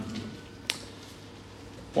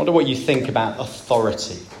I wonder what you think about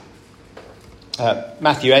authority.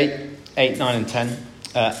 Matthew 8, 9 and 10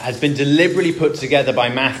 has been deliberately put together by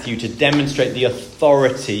Matthew to demonstrate the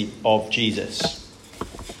authority of Jesus.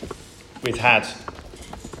 We've had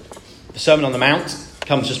the Sermon on the Mount,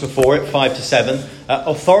 comes just before it, 5 to 7.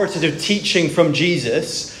 Authoritative teaching from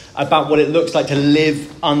Jesus about what it looks like to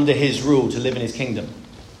live under his rule, to live in his kingdom.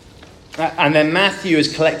 And then Matthew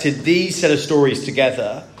has collected these set of stories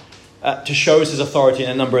together to show us his authority in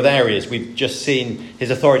a number of areas. We've just seen his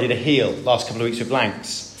authority to heal last couple of weeks with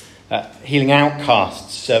Blanks. Healing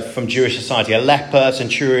outcasts from Jewish society, a leper,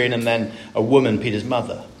 centurion, and then a woman, Peter's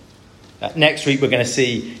mother. Next week, we're going to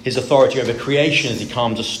see his authority over creation as he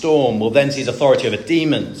calms a storm. We'll then see his authority over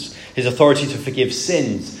demons, his authority to forgive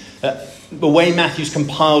sins. The way Matthew's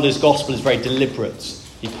compiled his gospel is very deliberate.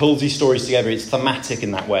 He pulls these stories together. It's thematic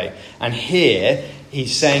in that way. And here,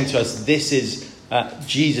 he's saying to us, this is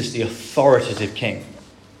Jesus, the authoritative king.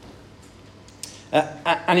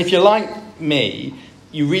 And if you're like me,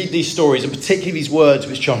 you read these stories, and particularly these words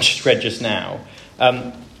which John just read just now,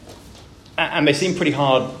 and they seem pretty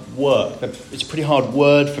hard work. It's a pretty hard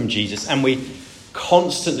word from Jesus, and we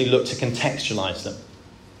constantly look to contextualize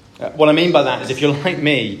them. What I mean by that is, if you're like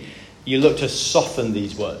me, you look to soften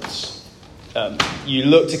these words. You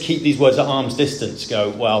look to keep these words at arm's distance, go,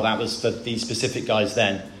 well, that was for these specific guys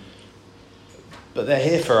then. But they're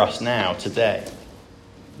here for us now, today.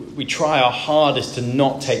 We try our hardest to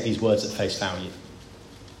not take these words at face value.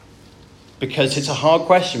 Because it's a hard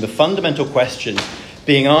question. The fundamental question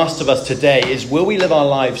being asked of us today is, will we live our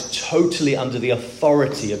lives totally under the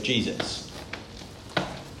authority of Jesus?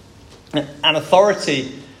 And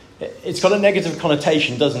authority, it's got a negative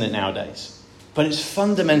connotation, doesn't it, nowadays? But it's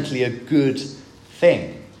fundamentally a good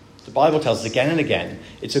thing. The Bible tells us again and again,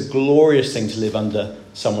 it's a glorious thing to live under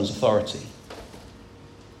someone's authority.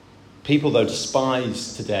 People, though,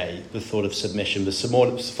 despise today the thought of submission, the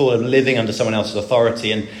thought of living under someone else's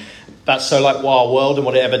authority. And that's so like our world and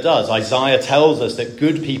what it ever does. Isaiah tells us that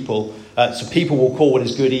good people, so people will call what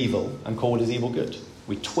is good evil and call what is evil good.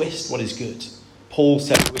 We twist what is good. Paul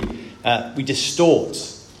said we distort,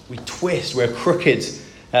 we twist, we're crooked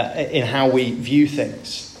in how we view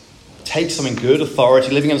things. Take something good,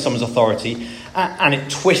 authority, living under someone's authority, and it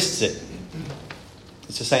twists it.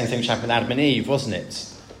 It's the same thing which happened with Adam and Eve, wasn't it?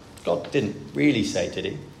 God didn't really say, did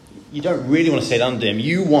he? You don't really want to sit under him.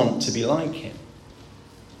 You want to be like him.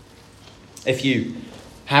 If you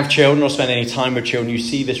have children or spend any time with children, you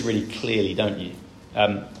see this really clearly, don't you?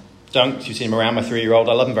 You've seen him around, my 3-year-old.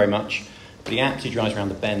 I love him very much. But he actually drives around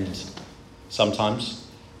the bend sometimes,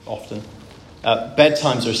 often.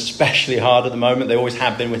 Bedtimes are especially hard at the moment. They always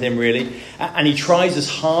have been with him, really. And he tries as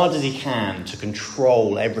hard as he can to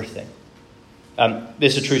control everything.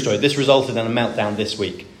 This is a true story. This resulted in a meltdown this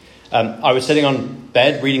week. I was sitting on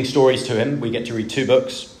bed reading stories to him. We get to read 2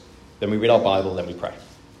 books. Then we read our Bible. Then we pray.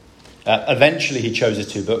 Eventually, he chose his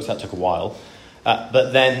 2 books. That took a while.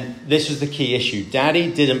 But then this was the key issue. Daddy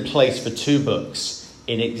didn't place the 2 books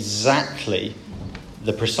in exactly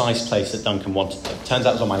the precise place that Duncan wanted them. Turns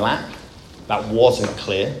out it was on my lap. That wasn't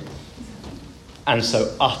clear. And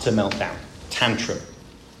so utter meltdown, tantrum,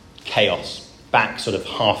 chaos. Back sort of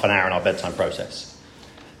half an hour in our bedtime process.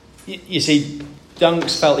 You see,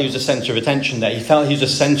 Dunks felt he was the centre of attention there. He felt he was the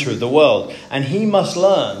centre of the world. And he must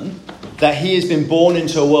learn that he has been born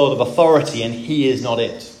into a world of authority and he is not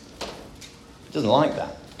it. He doesn't like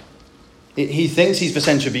that. He thinks he's the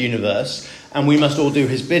centre of the universe and we must all do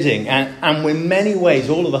his bidding. And in many ways,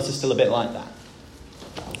 all of us are still a bit like that.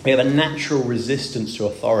 We have a natural resistance to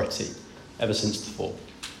authority ever since the fall.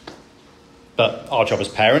 But our job as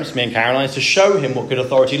parents, me and Caroline, is to show him what good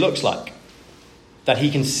authority looks like. That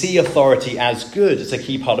he can see authority as good. It's a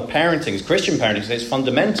key part of parenting. It's Christian parenting, so it's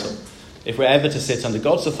fundamental. If we're ever to sit under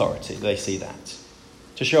God's authority, they see that.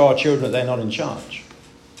 To show our children that they're not in charge.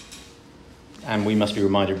 And we must be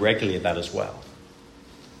reminded regularly of that as well.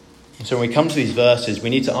 And so when we come to these verses, we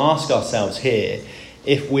need to ask ourselves here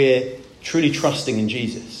if we're truly trusting in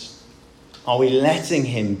Jesus. Are we letting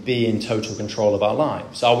him be in total control of our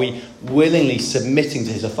lives? Are we willingly submitting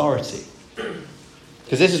to his authority?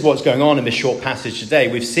 Because this is what's going on in this short passage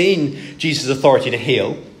today. We've seen Jesus' authority to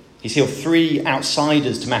heal. He's healed 3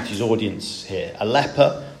 outsiders to Matthew's audience here. A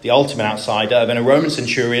leper, the ultimate outsider, then a Roman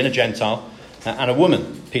centurion, a Gentile, and a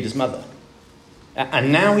woman, Peter's mother.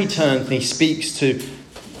 And now he turns and he speaks to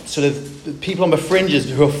sort of the people on the fringes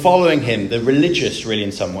who are following him, the religious really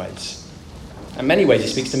in some ways. In many ways, he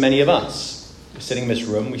speaks to many of us. We're sitting in this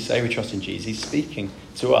room, we say we trust in Jesus. He's speaking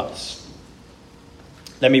to us.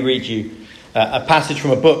 Let me read you a passage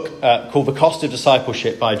from a book called The Cost of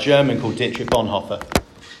Discipleship by a German called Dietrich Bonhoeffer.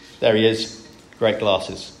 There he is. Great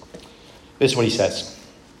glasses. This is what he says.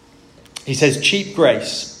 He says, cheap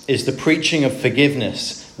grace is the preaching of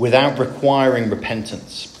forgiveness without requiring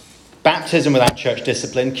repentance. Baptism without church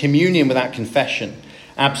discipline, communion without confession,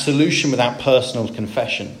 absolution without personal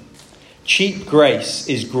confession. Cheap grace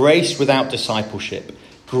is grace without discipleship,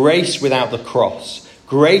 grace without the cross,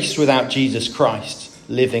 grace without Jesus Christ,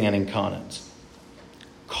 living and incarnate.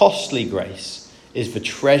 Costly grace is the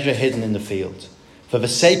treasure hidden in the field. For the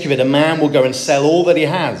sake of it, a man will go and sell all that he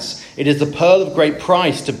has. It is the pearl of great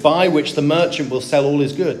price, to buy which the merchant will sell all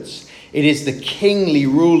his goods. It is the kingly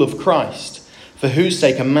rule of Christ, for whose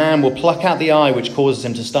sake a man will pluck out the eye which causes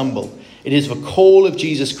him to stumble. It is the call of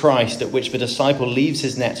Jesus Christ at which the disciple leaves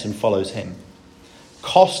his nets and follows him.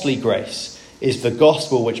 Costly grace is the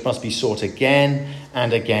gospel which must be sought again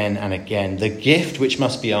and again and again, the gift which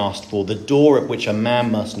must be asked for, the door at which a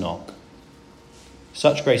man must knock.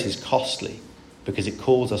 Such grace is costly because it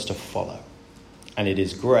calls us to follow, and it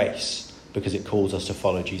is grace because it calls us to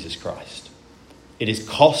follow Jesus Christ. It is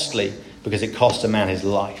costly because it costs a man his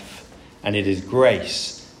life. And it is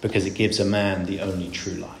grace because it gives a man the only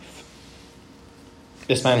true life.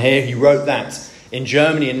 This man here, he wrote that in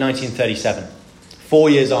Germany in 1937, 4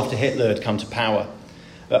 years after Hitler had come to power.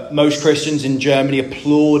 Most Christians in Germany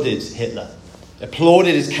applauded Hitler,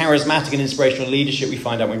 applauded his charismatic and inspirational leadership, we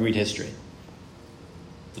find out when we read history.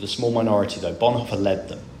 But a small minority, though, Bonhoeffer led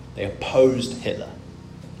them. They opposed Hitler.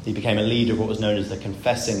 He became a leader of what was known as the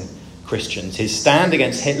Confessing Christians. His stand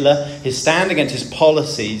against Hitler, his stand against his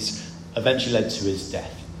policies, eventually led to his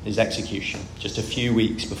death, his execution, just a few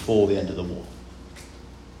weeks before the end of the war.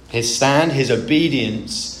 His stand, his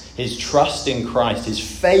obedience, his trust in Christ, his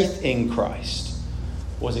faith in Christ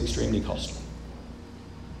was extremely costly.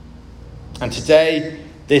 And today,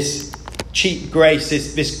 this cheap grace,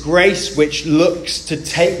 this grace which looks to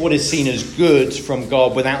take what is seen as good from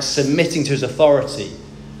God without submitting to his authority,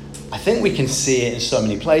 I think we can see it in so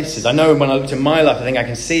many places. I know when I looked in my life, I think I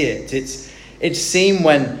can see it. It's seen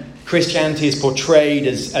when Christianity is portrayed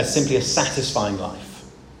as simply a satisfying life.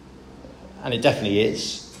 And it definitely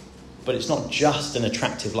is. But it's not just an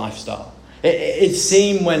attractive lifestyle. It's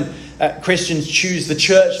seen when Christians choose the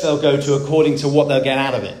church they'll go to according to what they'll get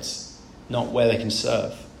out of it, not where they can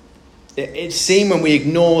serve. It's seen when we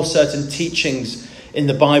ignore certain teachings in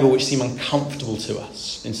the Bible which seem uncomfortable to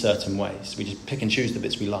us in certain ways. We just pick and choose the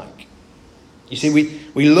bits we like. You see,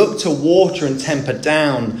 we look to water and temper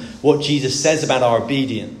down what Jesus says about our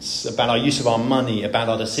obedience, about our use of our money, about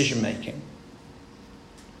our decision making.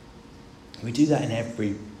 We do that in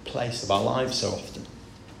every place of our lives so often.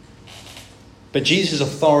 But Jesus'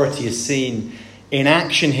 authority is seen in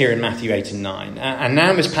action here in Matthew 8 and 9. And now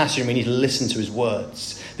in this passage, we need to listen to his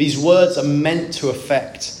words. These words are meant to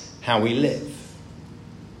affect how we live.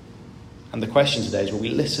 And the question today is, will we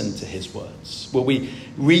listen to his words? Will we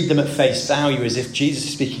read them at face value as if Jesus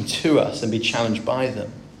is speaking to us and be challenged by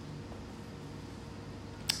them?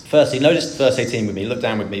 Firstly, notice verse 18 with me. Look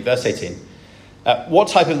down with me. Verse 18. What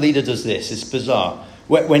type of leader does this? It's bizarre.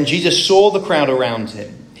 When Jesus saw the crowd around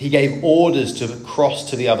him, he gave orders to cross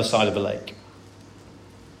to the other side of the lake.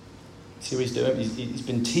 See what he's doing? He's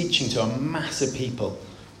been teaching to a mass of people.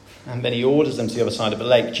 And then he orders them to the other side of the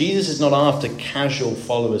lake. Jesus is not after casual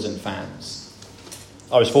followers and fans.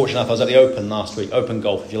 I was fortunate enough, I was at the Open last week, Open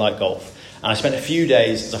Golf, if you like golf. And I spent a few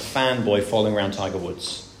days as a fanboy following around Tiger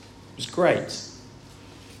Woods. It was great.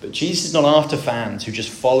 But Jesus is not after fans who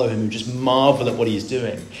just follow him, who just marvel at what he's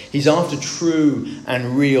doing. He's after true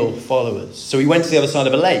and real followers. So he went to the other side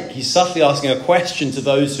of a lake. He's subtly asking a question to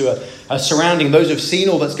those who are surrounding, those who have seen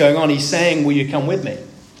all that's going on. He's saying, will you come with me?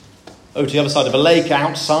 To the other side of a lake,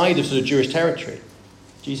 outside of sort of Jewish territory.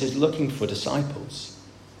 Jesus is looking for disciples.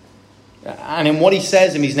 And in what he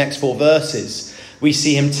says in these next 4 verses, we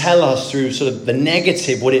see him tell us through sort of the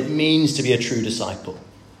negative what it means to be a true disciple.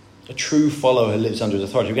 A true follower who lives under his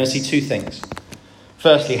authority. We're going to see 2 things.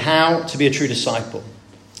 Firstly, how to be a true disciple.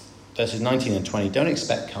 Verses 19 and 20. Don't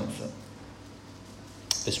expect comfort.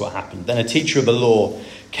 This is what happened. Then a teacher of the law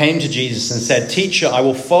came to Jesus and said, "Teacher, I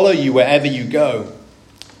will follow you wherever you go."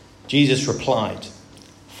 Jesus replied,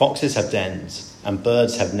 "Foxes have dens and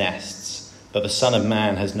birds have nests, but the Son of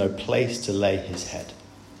Man has no place to lay his head."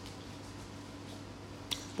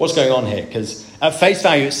 What's going on here? Because at face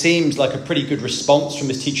value, it seems like a pretty good response from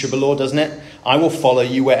this teacher of the law, doesn't it? I will follow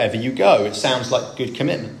you wherever you go. It sounds like good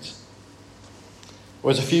commitment.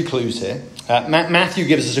 Well, there's a few clues here. Matthew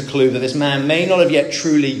gives us a clue that this man may not have yet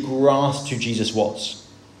truly grasped who Jesus was.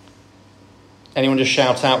 Anyone just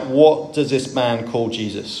shout out, what does this man call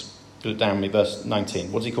Jesus? Put it down with me, verse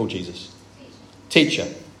 19. What does he call Jesus? Teacher.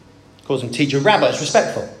 He calls him teacher. Rabbi, it's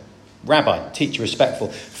respectful. Rabbi, teacher, respectful.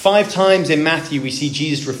 5 times in Matthew we see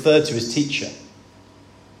Jesus referred to as teacher.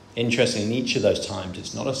 Interestingly, in each of those times,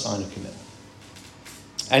 it's not a sign of commitment.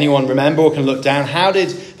 Anyone remember or can look down? How did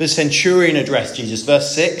the centurion address Jesus?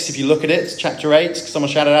 Verse 6, if you look at it, chapter 8, someone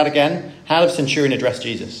shout it out again. How did the centurion address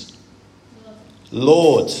Jesus?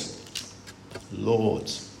 Lord.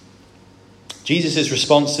 Lord. Jesus'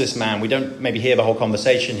 response to this man, we don't maybe hear the whole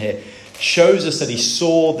conversation here, shows us that he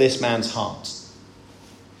saw this man's heart.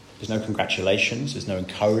 There's no congratulations, there's no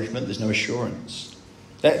encouragement, there's no assurance.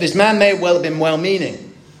 This man may well have been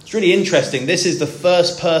well-meaning. It's really interesting. This is the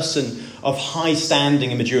first person of high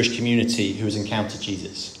standing in the Jewish community who has encountered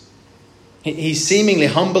Jesus. He's seemingly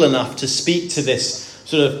humble enough to speak to this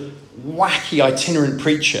sort of wacky itinerant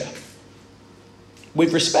preacher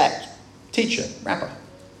with respect. Teacher, rabbi.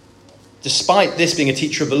 Despite this being a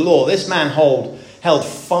teacher of the law, this man held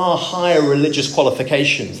far higher religious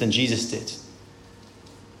qualifications than Jesus did.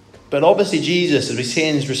 But obviously Jesus, as we see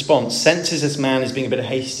in his response, senses this man as being a bit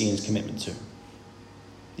hasty in his commitment to him.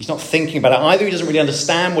 He's not thinking about it. Either he doesn't really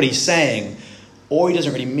understand what he's saying, or he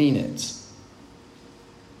doesn't really mean it.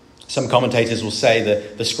 Some commentators will say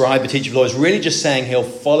that the scribe, the teacher of the law, is really just saying he'll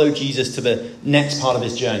follow Jesus to the next part of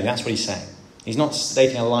his journey. That's what he's saying. He's not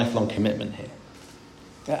stating a lifelong commitment here.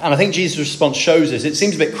 And I think Jesus' response shows us. It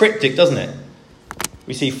seems a bit cryptic, doesn't it?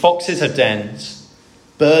 We see foxes have dens,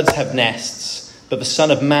 birds have nests, but the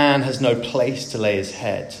Son of Man has no place to lay his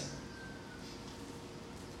head.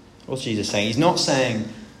 What's Jesus saying? He's not saying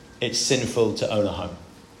it's sinful to own a home,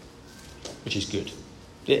 which is good.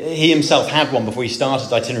 He himself had one before he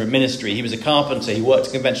started itinerant ministry. He was a carpenter. He worked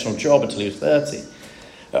a conventional job until he was 30.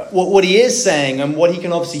 What he is saying, and what he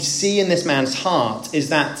can obviously see in this man's heart, is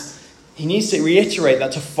that he needs to reiterate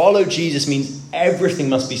that to follow Jesus means everything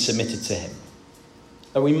must be submitted to him.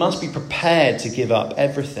 That we must be prepared to give up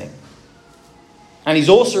everything. And he's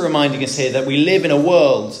also reminding us here that we live in a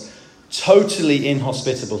world totally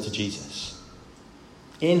inhospitable to Jesus.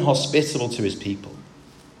 Inhospitable to his people.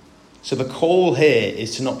 So the call here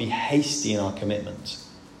is to not be hasty in our commitment.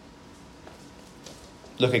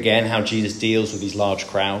 Look again how Jesus deals with these large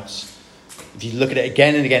crowds. If you look at it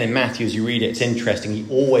again and again in Matthew as you read it, it's interesting. He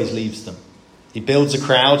always leaves them. He builds a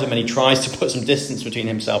crowd and then he tries to put some distance between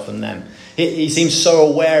himself and them. He seems so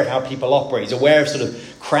aware of how people operate. He's aware of sort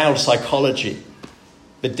of crowd psychology.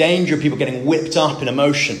 The danger of people getting whipped up in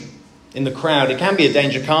emotion in the crowd. It can be a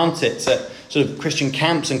danger, can't it? At sort of Christian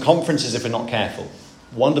camps and conferences if we're not careful.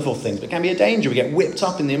 Wonderful things, but it can be a danger. We get whipped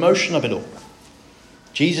up in the emotion of it all.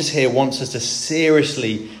 Jesus here wants us to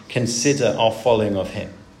seriously consider our following of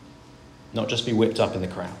him. Not just be whipped up in the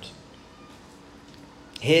crowd.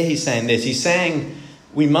 Here he's saying this. He's saying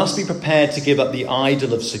we must be prepared to give up the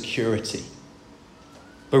idol of security.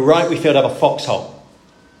 The right we feel to have a foxhole.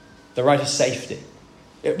 The right of safety.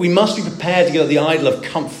 We must be prepared to give up the idol of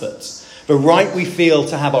comfort. The right we feel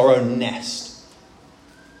to have our own nest.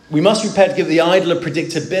 We must be prepared to give the idol of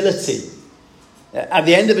predictability. At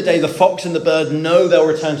the end of the day, the fox and the bird know they'll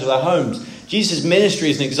return to their homes. Jesus' ministry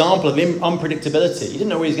is an example of unpredictability. He didn't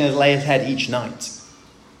know where he was going to lay his head each night.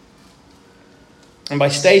 And by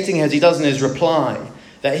stating, as he does in his reply,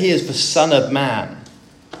 that he is the Son of Man,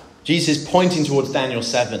 Jesus is pointing towards Daniel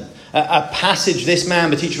 7, a passage this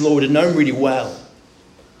man, the teacher of the law, would have known really well.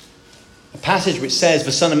 A passage which says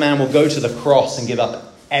the Son of Man will go to the cross and give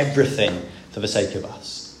up everything for the sake of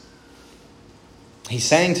us. He's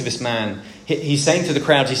saying to this man, he's saying to the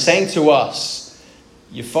crowd, he's saying to us,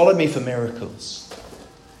 you followed me for miracles.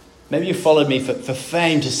 Maybe you followed me for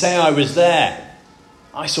fame, to say I was there.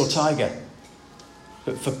 I saw Tiger.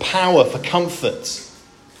 But for power, for comfort.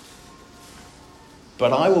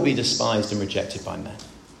 But I will be despised and rejected by men.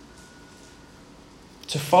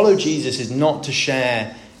 To follow Jesus is not to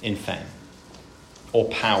share in fame or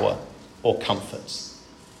power or comforts.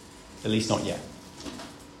 At least not yet.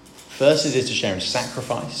 First it is to share in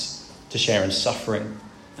sacrifice, to share in suffering,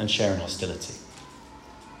 and share in hostility.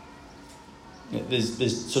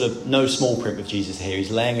 There's sort of no small print with Jesus here. He's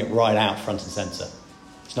laying it right out front and centre.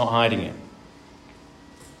 He's not hiding it.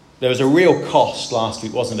 There was a real cost last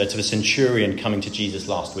week, wasn't there, to the centurion coming to Jesus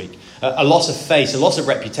last week. A loss of face, a loss of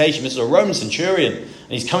reputation. This is a Roman centurion,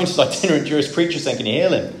 and he's coming to this itinerant Jewish preacher saying, can you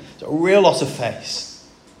heal him? It's a real loss of face.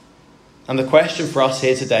 And the question for us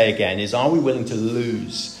here today again is, are we willing to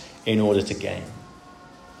lose in order to gain?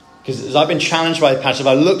 Because as I've been challenged by the passage,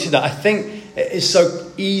 I've looked at that, I think it's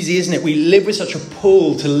so easy, isn't it? We live with such a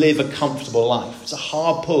pull to live a comfortable life. It's a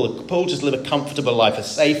hard pull to just live a comfortable life, a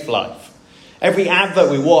safe life. Every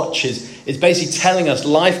advert we watch is basically telling us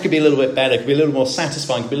life could be a little bit better, could be a little more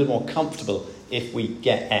satisfying, could be a little more comfortable if we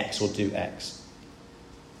get X or do X.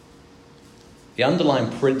 The underlying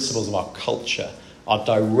principles of our culture are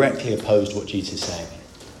directly opposed to what Jesus is saying.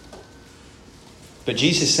 But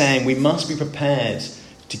Jesus is saying we must be prepared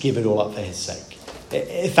to give it all up for his sake.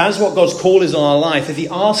 If that's what God's call is on our life, if he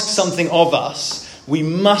asks something of us, we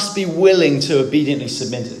must be willing to obediently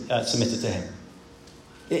submit it to him.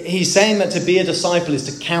 He's saying that to be a disciple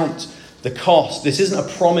is to count the cost. This isn't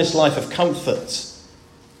a promised life of comfort.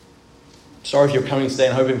 Sorry if you're coming today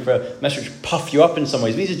and hoping for a message to puff you up in some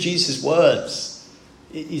ways. These are Jesus' words.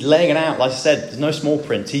 He's laying it out. Like I said, there's no small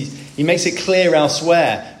print. He makes it clear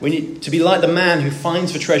elsewhere. We need to be like the man who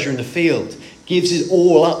finds the treasure in the field, gives it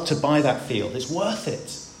all up to buy that field. It's worth it.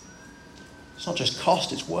 It's not just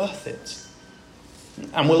cost, it's worth it.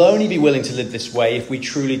 And we'll only be willing to live this way if we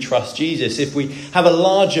truly trust Jesus, if we have a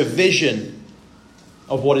larger vision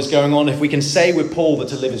of what is going on, if we can say with Paul that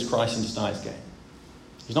to live is Christ and to die is gain.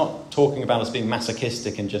 He's not talking about us being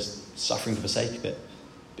masochistic and just suffering for the sake of it.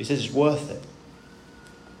 But he says it's worth it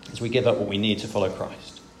as we give up what we need to follow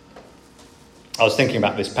Christ. I was thinking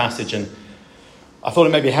about this passage and I thought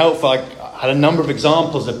it may be helpful. I had a number of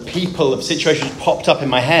examples of people, of situations popped up in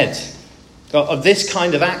my head of this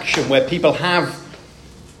kind of action where people have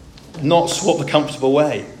not sought the comfortable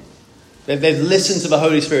way. They've listened to the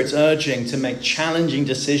Holy Spirit's urging to make challenging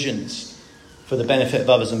decisions for the benefit of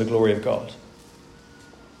others and the glory of God.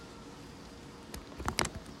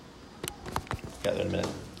 Get there in a minute.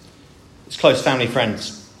 It's close family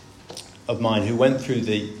friends of mine who went through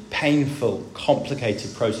the painful,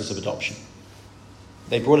 complicated process of adoption.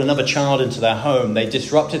 They brought another child into their home. They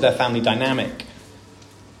disrupted their family dynamic.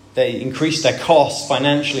 They increased their costs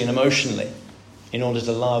financially and emotionally in order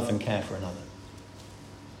to love and care for another.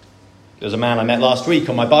 There's a man I met last week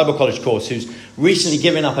on my Bible college course who's recently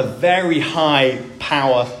given up a very high,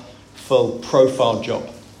 powerful profile job,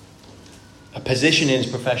 a position in his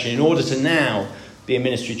profession, in order to now be a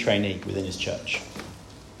ministry trainee within his church,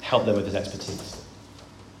 help them with his expertise.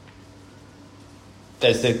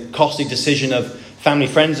 There's the costly decision of family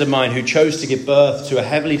friends of mine who chose to give birth to a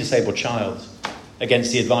heavily disabled child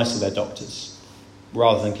against the advice of their doctors,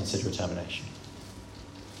 rather than consider a termination.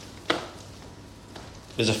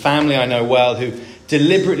 There's a family I know well who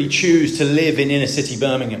deliberately choose to live in inner city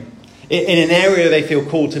Birmingham, in an area they feel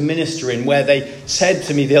called to minister in, where they said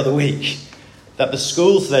to me the other week that the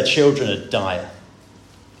schools for their children are dire,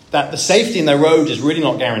 that the safety in their road is really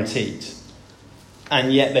not guaranteed,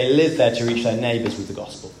 and yet they live there to reach their neighbours with the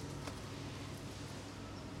gospel.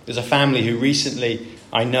 There's a family who recently,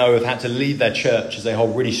 I know, have had to leave their church as they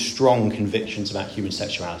hold really strong convictions about human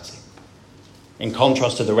sexuality. In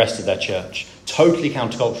contrast to the rest of their church, totally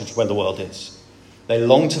countercultural to where the world is. They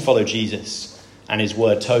long to follow Jesus and his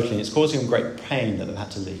word totally, and it's causing them great pain that they've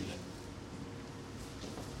had to leave.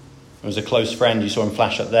 There was a close friend, you saw him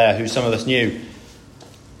flash up there, who some of us knew,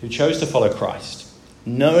 who chose to follow Christ,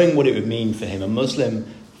 knowing what it would mean for him, a Muslim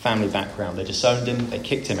family background. They disowned him, they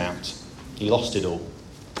kicked him out. He lost it all.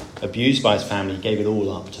 Abused by his family, he gave it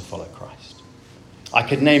all up to follow Christ. I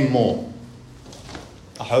could name more.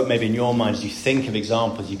 I hope maybe in your mind, as you think of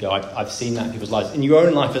examples, you go, I've seen that in people's lives. In your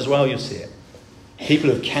own life as well, you'll see it. People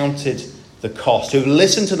who have counted the cost, who have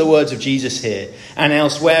listened to the words of Jesus here and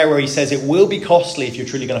elsewhere where he says it will be costly if you're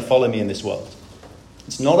truly going to follow me in this world.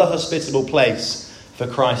 It's not a hospitable place for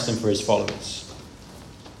Christ and for his followers.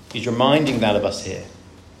 He's reminding that of us here.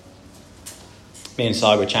 Me and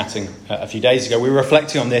Si were chatting a few days ago. We were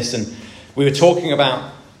reflecting on this and we were talking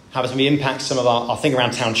about how it's going to impact some of our thing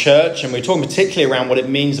around town church. And we were talking particularly around what it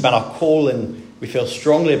means about our call, and we feel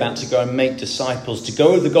strongly about to go and make disciples, to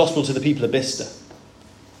go with the gospel to the people of Bicester.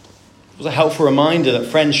 It was a helpful reminder that,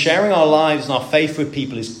 friends, sharing our lives and our faith with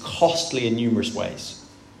people is costly in numerous ways.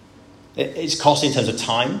 It's costly in terms of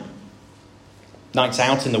time, nights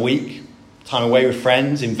out in the week, time away with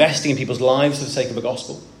friends, investing in people's lives for the sake of the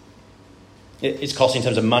gospel. It's costly in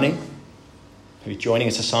terms of money, maybe joining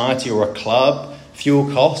a society or a club,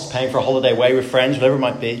 fuel costs, paying for a holiday away with friends, whatever it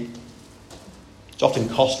might be. It's often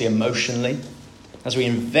costly emotionally as we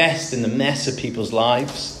invest in the mess of people's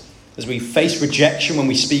lives, as we face rejection when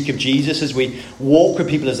we speak of Jesus, as we walk with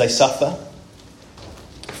people as they suffer.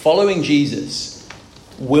 Following Jesus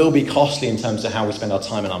will be costly in terms of how we spend our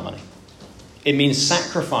time and our money. It means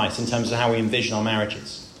sacrifice in terms of how we envision our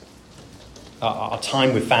marriages, our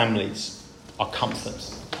time with families, our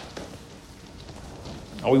comforts.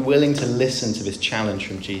 Are we willing to listen to this challenge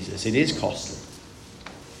from Jesus? It is costly.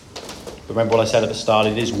 But remember what I said at the start,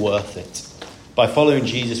 it is worth it. By following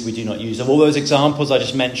Jesus, we do not use. Of all those examples I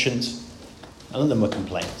just mentioned, none of them were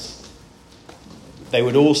complaints. They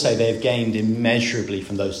would all say they have gained immeasurably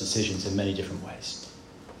from those decisions in many different ways.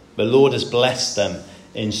 The Lord has blessed them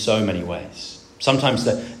in so many ways. Sometimes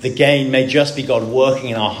the gain may just be God working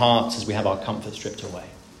in our hearts as we have our comfort stripped away.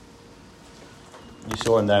 You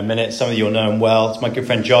saw him there a minute. Some of you will know him well. It's my good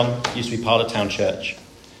friend John. Used to be part of Town Church.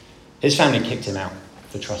 His family kicked him out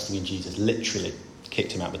for trusting in Jesus. Literally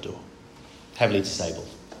kicked him out the door. Heavily disabled.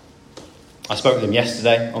 I spoke with him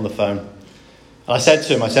yesterday on the phone. And I said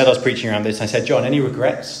to him, I was preaching around this. I said, John, any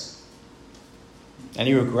regrets?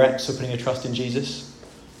 Any regrets for putting your trust in Jesus?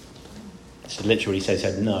 So literally he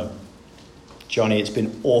said, no. Johnny, it's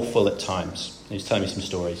been awful at times. And he's telling me some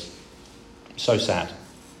stories. So sad.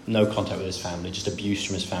 No contact with his family. Just abuse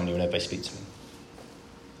from his family whenever they speak to him.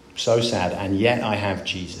 So sad. And yet I have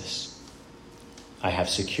Jesus. I have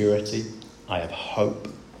security. I have hope.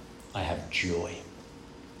 I have joy.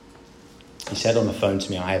 He said on the phone to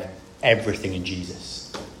me, I have everything in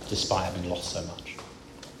Jesus, despite having lost so much.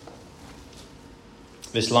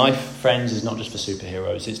 This life, friends, is not just for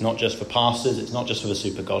superheroes. It's not just for pastors. It's not just for the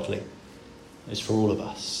super godly. It's for all of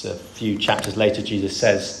us. A few chapters later, Jesus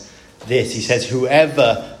says this. He says,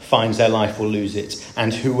 whoever finds their life will lose it,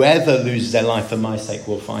 and whoever loses their life for my sake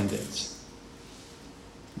will find it.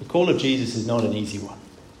 The call of Jesus is not an easy one.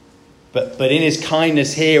 But in his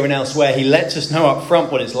kindness here and elsewhere, he lets us know up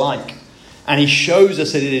front what it's like. And he shows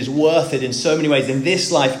us that it is worth it in so many ways, in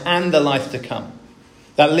this life and the life to come.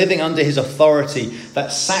 That living under his authority,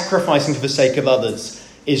 that sacrificing for the sake of others,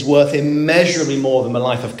 is worth immeasurably more than the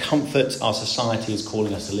life of comfort our society is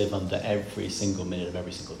calling us to live under every single minute of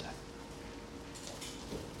every single day.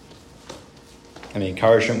 And the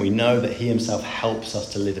encouragement, we know that he himself helps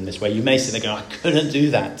us to live in this way. You may sit there going, I couldn't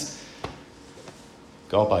do that.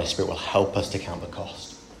 God by his Spirit will help us to count the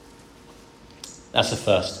cost. That's the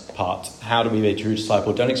first part. How do we be a true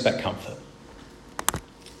disciple? Don't expect comfort.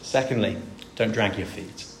 Secondly, don't drag your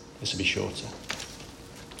feet. This will be shorter.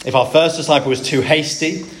 If our first disciple was too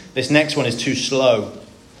hasty, this next one is too slow.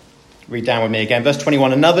 Read down with me again. Verse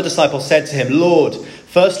 21, another disciple said to him, Lord,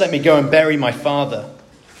 first let me go and bury my father.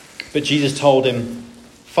 But Jesus told him,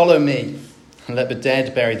 follow me and let the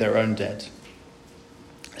dead bury their own dead.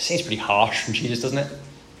 It seems pretty harsh from Jesus, doesn't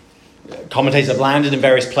it? Commentators have landed in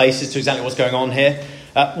various places to exactly what's going on here.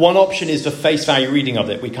 One option is the face value reading of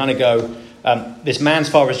it. We kind of go, this man's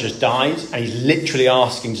father has just died, and he's literally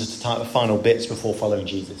asking just to type the final bits before following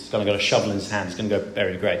Jesus. He's going to got a shovel in his hand. He's going to go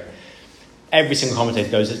bury the grave. Every single commentator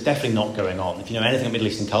goes, it's definitely not going on. If you know anything of Middle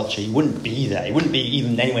Eastern culture, he wouldn't be there. He wouldn't be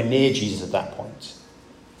even anywhere near Jesus at that point.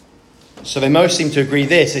 So they most seem to agree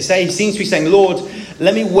this. They say he seems to be saying, Lord,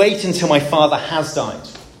 let me wait until my father has died.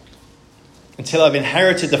 Until I've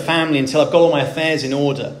inherited the family, until I've got all my affairs in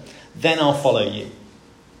order. Then I'll follow you.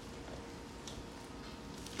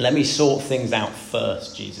 Let me sort things out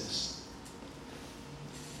first, Jesus.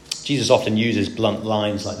 Jesus often uses blunt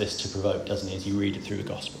lines like this to provoke, doesn't he, as you read it through the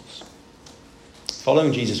Gospels.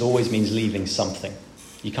 Following Jesus always means leaving something.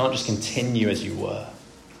 You can't just continue as you were.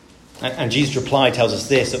 And Jesus' reply tells us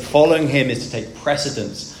this, that following him is to take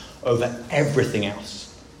precedence over everything else.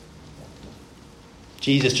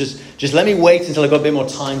 Jesus, just let me wait until I've got a bit more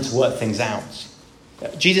time to work things out.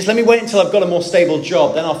 Jesus, let me wait until I've got a more stable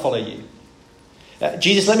job, then I'll follow you.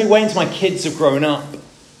 Jesus, let me wait until my kids have grown up,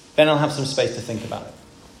 then I'll have some space to think about it.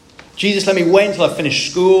 Jesus, let me wait until I've finished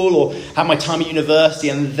school or have my time at university,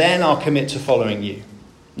 and then I'll commit to following you.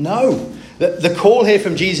 No, the call here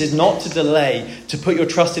from Jesus is not to delay, to put your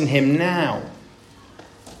trust in him now.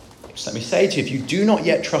 Just let me say to you, if you do not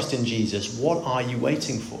yet trust in Jesus, what are you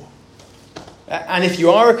waiting for? And if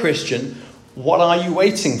you are a Christian, what are you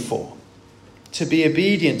waiting for? To be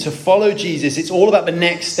obedient, to follow Jesus. It's all about the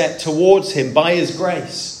next step towards him by his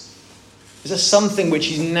grace. Is there something which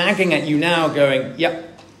he's nagging at you now going,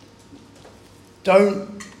 yep,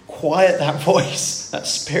 don't quiet that voice, that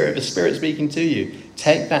spirit, the Spirit speaking to you.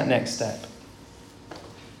 Take that next step.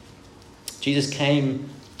 Jesus came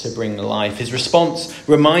to bring life. His response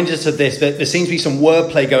reminds us of this, that there seems to be some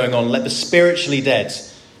wordplay going on. Let the spiritually dead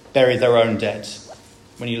bury their own dead.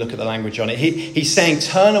 When you look at the language on it, he's saying,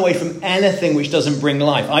 turn away from anything which doesn't bring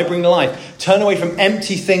life. I bring life. Turn away from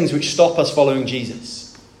empty things which stop us following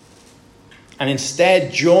Jesus. And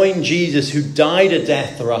instead join Jesus, who died a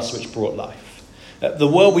death for us, which brought life. The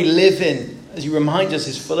world we live in, as you remind us,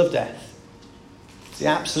 is full of death. It's the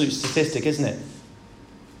absolute statistic, isn't it?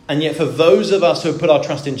 And yet for those of us who have put our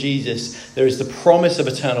trust in Jesus, there is the promise of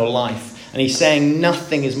eternal life. And he's saying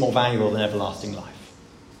nothing is more valuable than everlasting life.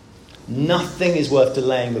 Nothing is worth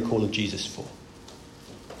delaying the call of Jesus for.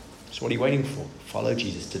 So what are you waiting for? Follow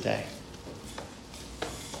Jesus today.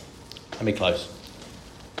 Let me close.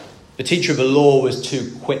 The teacher of the law was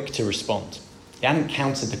too quick to respond. He hadn't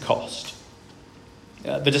counted the cost.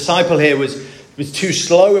 The disciple here was too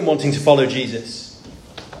slow in wanting to follow Jesus.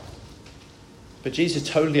 But Jesus is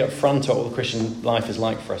totally upfront about what the Christian life is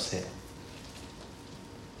like for us here.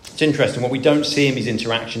 It's interesting. What we don't see in these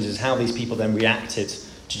interactions is how these people then reacted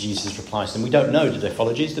to Jesus' replies to them. We don't know. Did they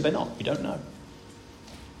follow Jesus? Did they not? We don't know.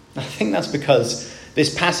 I think that's because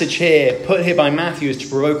this passage here, put here by Matthew, is to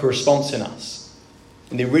provoke a response in us.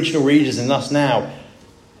 In the original readers and us now,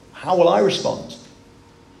 how will I respond?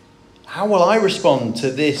 How will I respond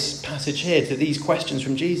to this passage here, to these questions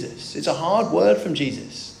from Jesus? It's a hard word from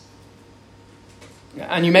Jesus.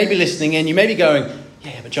 And you may be listening in, you may be going,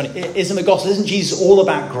 yeah, but Johnny, isn't the gospel, isn't Jesus all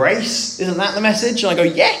about grace? Isn't that the message? And I go,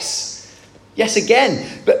 yes. Yes,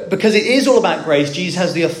 again. But because it is all about grace, Jesus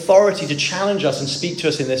has the authority to challenge us and speak to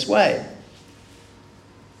us in this way.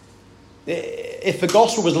 If the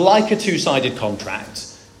gospel was like a two-sided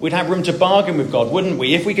contract, we'd have room to bargain with God, wouldn't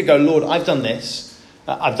we? If we could go, Lord, I've done this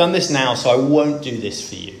now, so I won't do this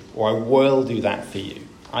for you, or I will do that for you.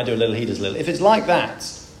 I do a little, he does a little. If it's like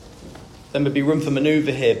that, then there'd be room for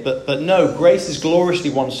manoeuvre here. But no, grace is gloriously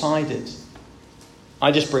one-sided.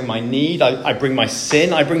 I just bring my need, I bring my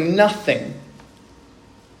sin, I bring nothing.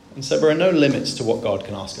 And so there are no limits to what God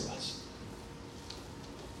can ask of us.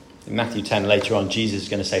 In Matthew 10 later on, Jesus is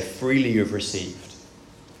going to say, freely you have received,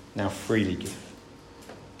 now freely give.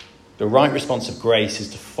 The right response of grace is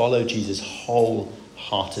to follow Jesus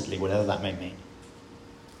wholeheartedly, whatever that may mean.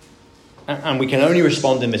 And we can only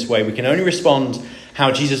respond in this way. We can only respond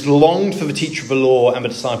how Jesus longed for the teacher of the law and the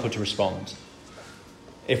disciple to respond,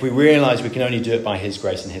 if we realise we can only do it by his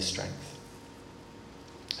grace and his strength.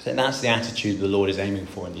 I think that's the attitude the Lord is aiming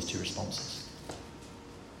for in these two responses.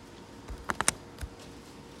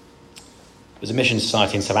 There's a mission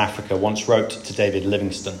society in South Africa once wrote to David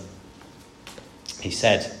Livingstone. He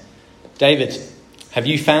said, David, have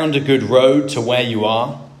you found a good road to where you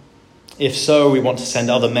are? If so, we want to send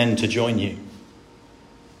other men to join you.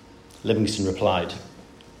 Livingstone replied,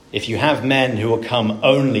 if you have men who will come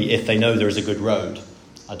only if they know there is a good road,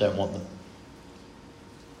 I don't want them.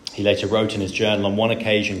 He later wrote in his journal on one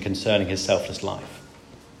occasion concerning his selfless life.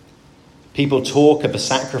 People talk of the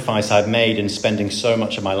sacrifice I've made in spending so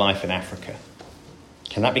much of my life in Africa.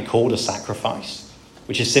 Can that be called a sacrifice?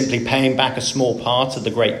 Which is simply paying back a small part of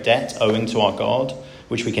the great debt owing to our God,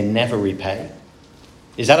 which we can never repay?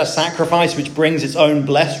 Is that a sacrifice which brings its own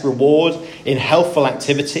blessed reward in healthful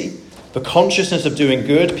activity, the consciousness of doing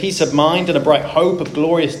good, peace of mind, and a bright hope of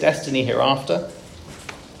glorious destiny hereafter?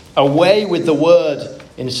 Away with the word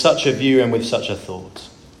in such a view and with such a thought.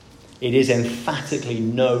 It is emphatically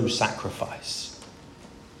no sacrifice.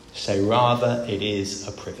 Say rather, it is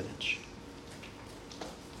a privilege.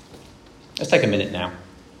 Let's take a minute now.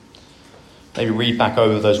 Maybe read back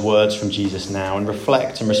over those words from Jesus now and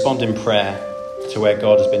reflect and respond in prayer to where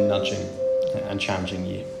God has been nudging and challenging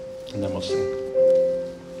you. And then we'll sing.